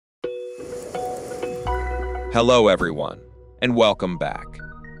Hello everyone, and welcome back.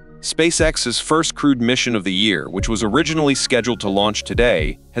 SpaceX's first crewed mission of the year, which was originally scheduled to launch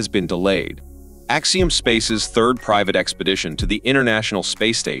today, has been delayed. Axiom Space's third private expedition to the International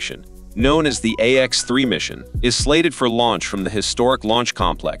Space Station, known as the AX-3 mission, is slated for launch from the historic Launch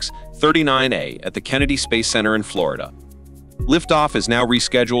Complex 39A at the Kennedy Space Center in Florida. Liftoff is now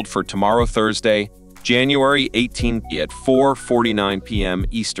rescheduled for tomorrow, Thursday, January 18th at 4:49 p.m.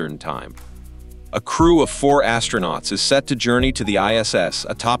 Eastern Time. A crew of 4 astronauts is set to journey to the ISS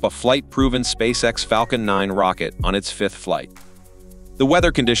atop a flight-proven SpaceX Falcon 9 rocket on its 5th flight. The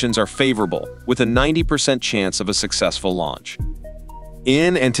weather conditions are favorable, with a 90% chance of a successful launch.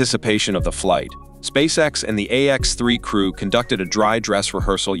 In anticipation of the flight, SpaceX and the AX-3 crew conducted a dry dress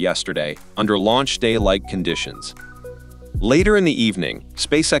rehearsal yesterday under launch day-like conditions. Later in the evening,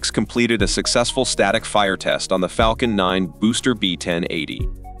 SpaceX completed a successful static fire test on the Falcon 9 booster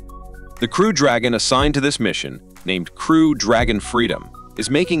B-1080. The Crew Dragon assigned to this mission, named Crew Dragon Freedom, is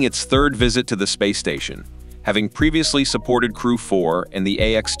making its 3rd visit to the space station, having previously supported Crew 4 and the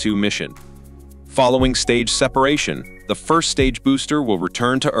AX-2 mission. Following stage separation, the first stage booster will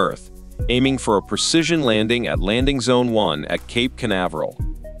return to Earth, aiming for a precision landing at Landing Zone 1 at Cape Canaveral.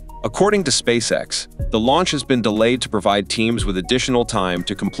 According to SpaceX, the launch has been delayed to provide teams with additional time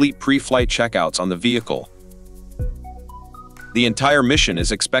to complete pre-flight checkouts on the vehicle. The entire mission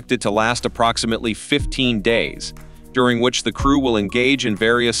is expected to last approximately 15 days, during which the crew will engage in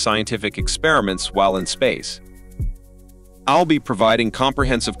various scientific experiments while in space. I'll be providing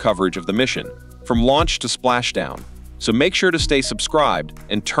comprehensive coverage of the mission, from launch to splashdown, so make sure to stay subscribed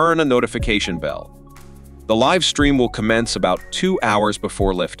and turn a notification bell. The live stream will commence about 2 hours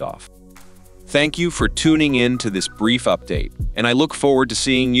before liftoff. Thank you for tuning in to this brief update, and I look forward to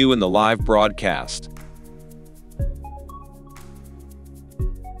seeing you in the live broadcast.